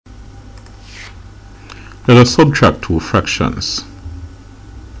Let us subtract two fractions.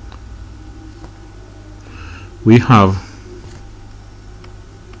 We have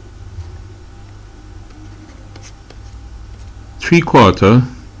 3/4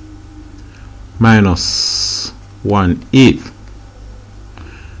 minus 1/8.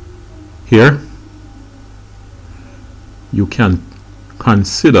 Here you can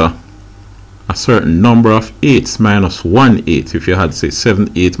consider a certain number of 8s minus 1/8. If you had, say,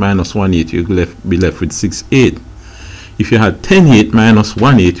 7/8 minus 1/8, you would be left with 6/8. If you had 10/8 minus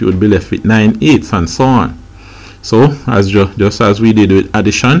 1/8, you would be left with 9/8, and so on. So, just as we did with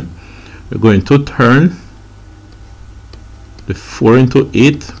addition, we're going to turn the 4 into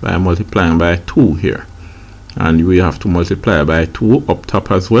 8 by multiplying by 2 here. And we have to multiply by 2 up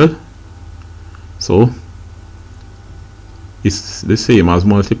top as well. So, it's the same as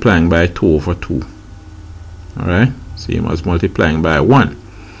multiplying by 2 over 2. Alright? Same as multiplying by 1.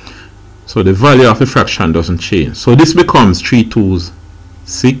 So the value of the fraction doesn't change. So this becomes 3 2s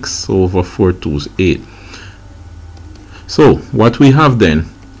 6 over 4 2s 8. So what we have then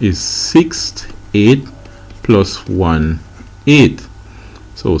is 6/8 plus 1/8.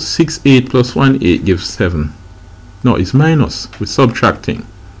 So 6/8 plus 1/8 gives 7. No, it's minus. We're subtracting.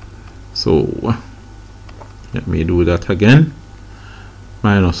 So let me do that again.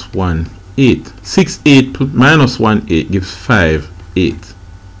 Minus 1/8. 6/8 minus 1/8 gives 5/8.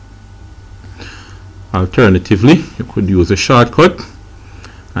 Alternatively, you could use a shortcut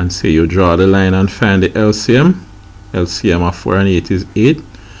and say you draw the line and find the LCM. LCM of 4 and 8 is 8.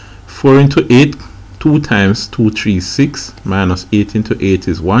 4 into 8, 2 times 2, 3, 6. Minus 8 into 8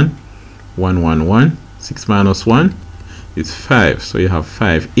 is 1. 1, 1, 1. 6 minus 1 is 5. So you have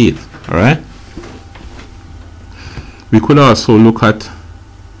 5/8. Alright? We could also look at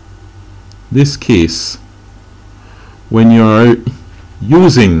this case when you are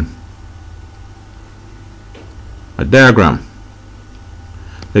using a diagram.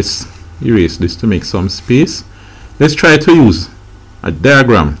 Let's erase this to make some space. Let's try to use a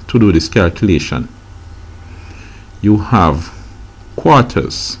diagram to do this calculation. You have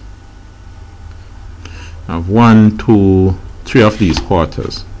quarters. You have 1, 2, 3 of these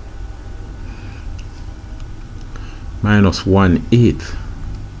quarters. Minus 1/8.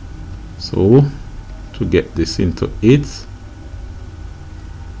 So to get this into 8,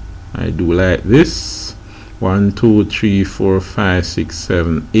 I do like this. 1, 2, 3, 4, 5, 6,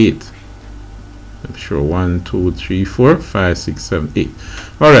 7, 8. I'm sure 1, 2, 3, 4, 5, 6, 7, 8.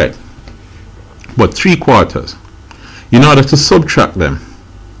 Alright. But 3/4. In order to subtract them,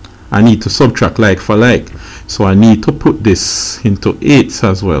 I need to subtract like for like. So I need to put this into 8s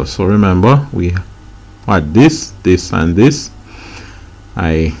as well. So remember, we add this, this, and this.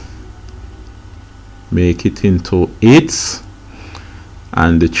 I make it into 8s.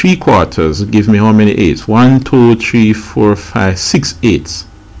 And the 3/4 give me how many 8s? 1, 2, 3, 4, 5, 6 8s.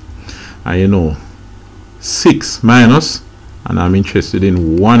 And you know, 6 minus, and I'm interested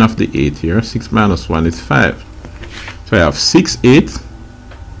in one of the 8 here. 6 minus 1 is 5. So I have 6/8.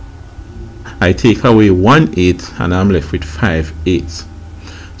 I take away 1/8 and I'm left with 5/8.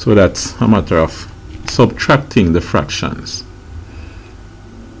 So that's a matter of subtracting the fractions.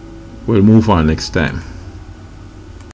 We'll move on next time.